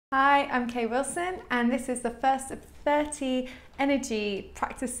Hi, I'm Kay Wilson, and this is the first of 30 energy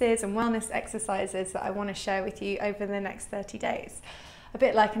practices and wellness exercises that I want to share with you over the next 30 days. A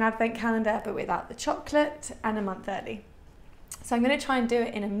bit like an advent calendar, but without the chocolate and a month early. So I'm going to try and do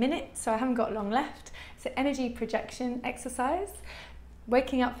it in a minute, so I haven't got long left. It's an energy projection exercise.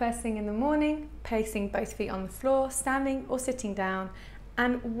 Waking up first thing in the morning, placing both feet on the floor, standing or sitting down,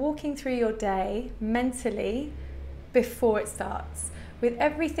 and walking through your day mentally before it starts, with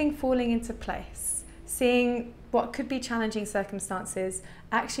everything falling into place, seeing what could be challenging circumstances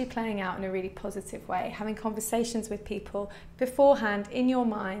actually playing out in a really positive way, having conversations with people beforehand in your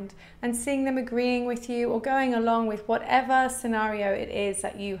mind and seeing them agreeing with you or going along with whatever scenario it is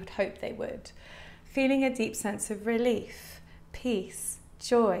that you had hoped they would. Feeling a deep sense of relief, peace,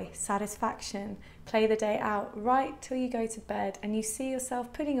 joy, satisfaction, play the day out right till you go to bed and you see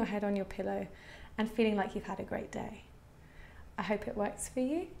yourself putting your head on your pillow and feeling like you've had a great day. I hope it works for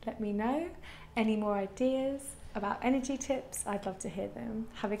you. Let me know. Any more ideas about energy tips? I'd love to hear them.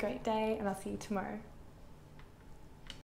 Have a great day and I'll see you tomorrow.